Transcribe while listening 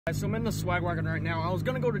So I'm in the swag wagon right now. I was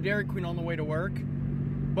gonna go to Dairy Queen on the way to work,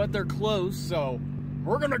 but they're closed, so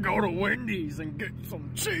we're gonna go to Wendy's and get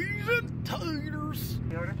some cheese and taters.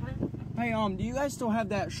 Hey, do you guys still have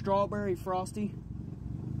that strawberry frosty?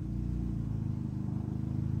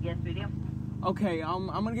 Yes, we do. Okay, I'm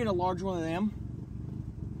gonna get a large one of them.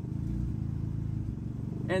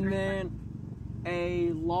 And then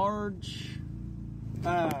a large,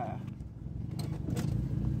 I'll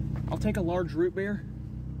take a large root beer.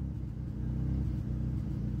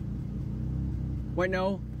 Wait,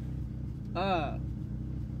 no.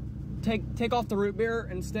 Take off the root beer.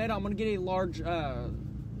 Instead, I'm gonna get a large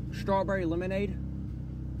strawberry lemonade.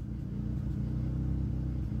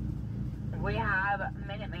 We have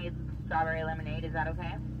Minute Maid strawberry lemonade. Is that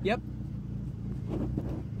okay? Yep.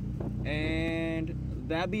 And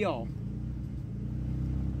that'd be all.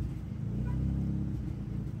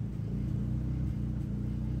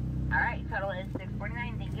 All right, total is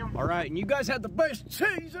 $6.49. Thank you. All right, and you guys had the best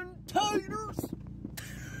cheese and taters.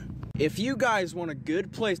 If you guys want a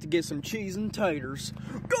good place to get some cheese and taters,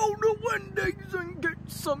 go to Wendy's and get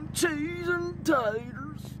some cheese and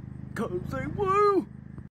taters, 'cause they woo.